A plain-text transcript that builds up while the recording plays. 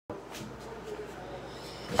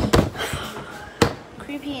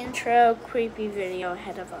Creepy intro, creepy video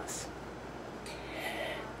ahead of us.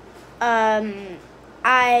 I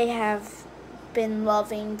have been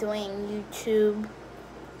loving doing YouTube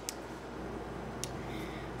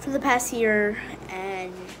for the past year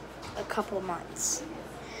and a couple months.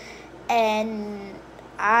 And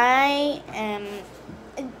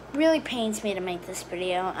it really pains me to make this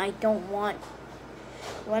video.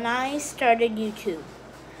 When I started YouTube,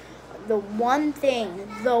 the one thing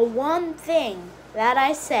that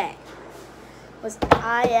I said was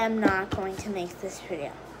I am not going to make this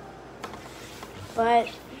video. But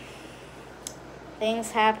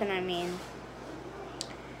things happen,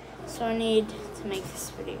 so I need to make this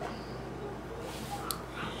video.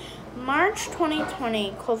 March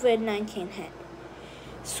 2020, COVID-19 hit.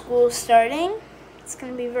 School starting. It's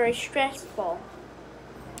going to be very stressful.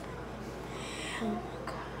 Oh my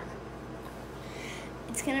God.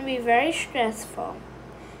 It's going to be very stressful.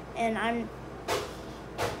 And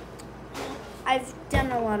I've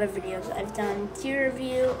done a lot of videos. I've done gear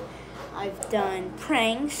review. I've done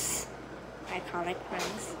pranks. Iconic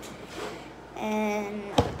pranks. And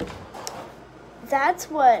that's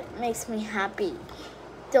what makes me happy.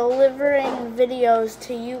 Delivering videos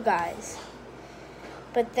to you guys.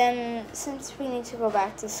 But then, since we need to go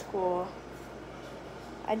back to school,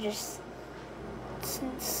 I just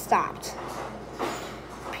stopped.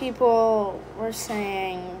 People were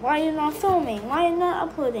saying, why are you not filming? Why are you not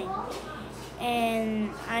uploading?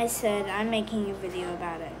 And I said, I'm making a video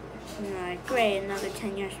about it. And they're like, great, another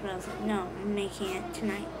 10 years. But I was like, no, I'm making it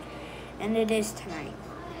tonight. And it is tonight.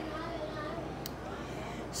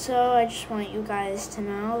 So I just want you guys to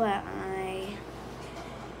know that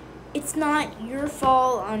it's not your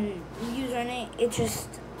fault on username. It's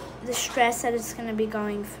just the stress that it's going to be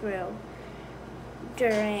going through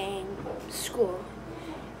during school.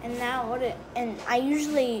 And I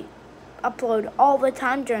usually upload all the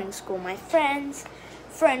time during school. My friends,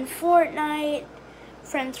 Friend Fortnite,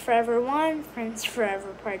 Friends Forever 1, Friends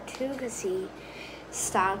Forever Part 2, because he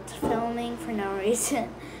stopped filming for no reason.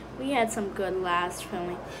 We had some good laughs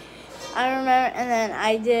filming. I remember, and then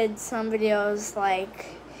I did some videos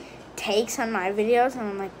like takes on my videos, and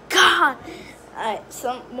I'm like, God!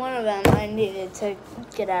 One of them I needed to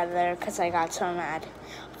get out of there because I got so mad.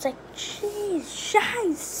 I was like, jeez,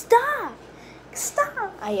 Shy, stop!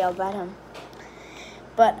 Stop! I yelled at him.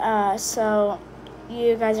 But, so,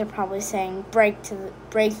 you guys are probably saying, break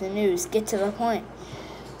the news, get to the point.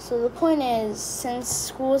 So the point is, since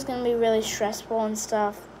school is going to be really stressful and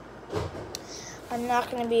stuff, I'm not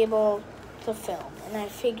going to be able to film. And I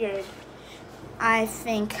think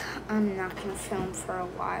I'm not going to film for a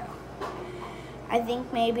while. I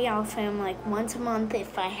think maybe I'll film like once a month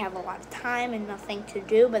if I have a lot of time and nothing to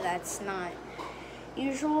do, but that's not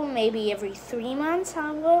usual. Maybe every 3 months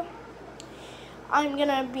I will. I'm going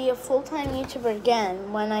to be a full-time YouTuber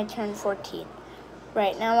again when I turn 14.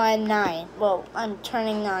 Right now I'm 9. Well, I'm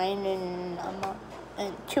turning 9 in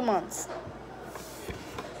 2 months.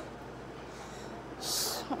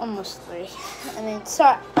 Almost 3.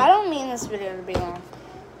 Sorry, I don't mean this video to be long,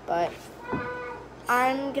 but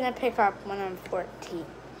I'm gonna pick up when I'm 14.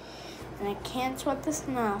 And I can't sweat this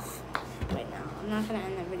enough right now. I'm not gonna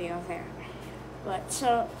end the video there. But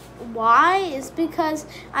so why is because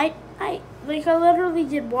I literally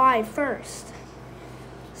did why first.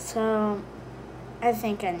 So I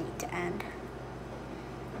think I need to end.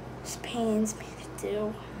 This pains me to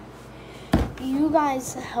do. You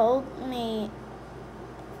guys helped me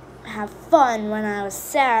have fun when I was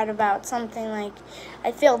sad about something, like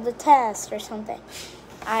I failed the test or something.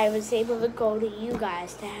 I was able to go to you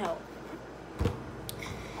guys to help.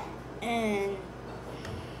 And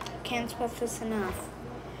can't stress this enough.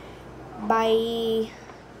 Bye.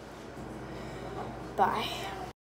 Bye.